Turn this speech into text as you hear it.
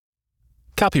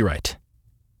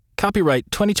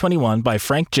Copyright 2021 by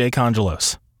Frank J.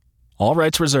 Congelos. All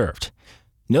rights reserved.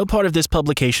 No part of this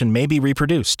publication may be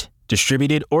reproduced,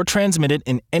 distributed, or transmitted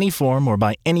in any form or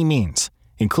by any means,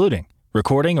 including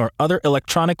recording or other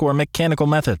electronic or mechanical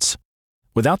methods,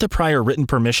 without the prior written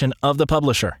permission of the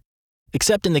publisher,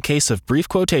 except in the case of brief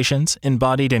quotations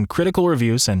embodied in critical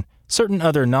reviews and certain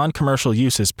other non-commercial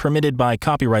uses permitted by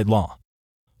copyright law.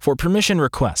 For permission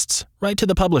requests, write to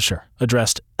the publisher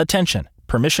addressed Attention,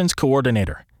 Permissions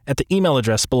Coordinator, at the email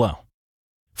address below.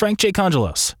 Frank J.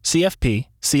 Congelos, CFP,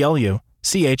 CLU,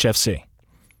 CHFC.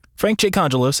 Frank J.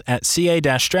 Congelos at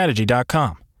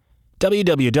ca-strategy.com.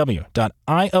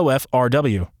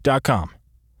 www.iofrw.com.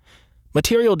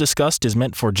 Material discussed is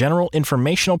meant for general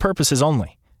informational purposes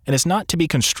only and is not to be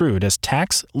construed as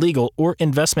tax, legal, or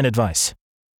investment advice.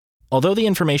 Although the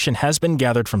information has been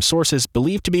gathered from sources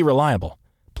believed to be reliable,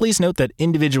 please note that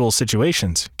individual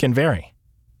situations can vary.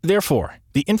 Therefore,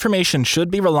 the information should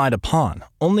be relied upon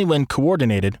only when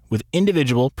coordinated with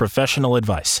individual professional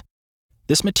advice.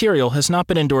 This material has not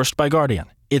been endorsed by Guardian,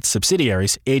 its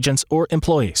subsidiaries, agents, or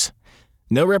employees.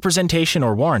 No representation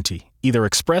or warranty, either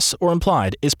express or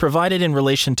implied, is provided in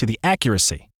relation to the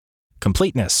accuracy,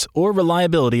 completeness, or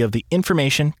reliability of the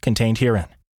information contained herein.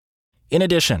 In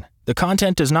addition, the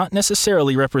content does not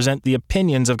necessarily represent the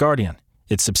opinions of Guardian,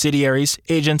 its subsidiaries,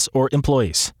 agents, or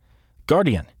employees.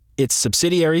 Guardian, its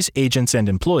subsidiaries, agents, and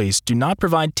employees do not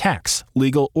provide tax,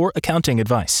 legal, or accounting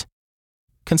advice.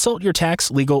 Consult your tax,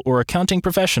 legal, or accounting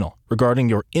professional regarding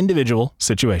your individual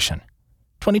situation.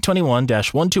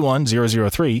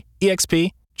 2021-121003,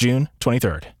 EXP, June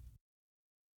 23rd.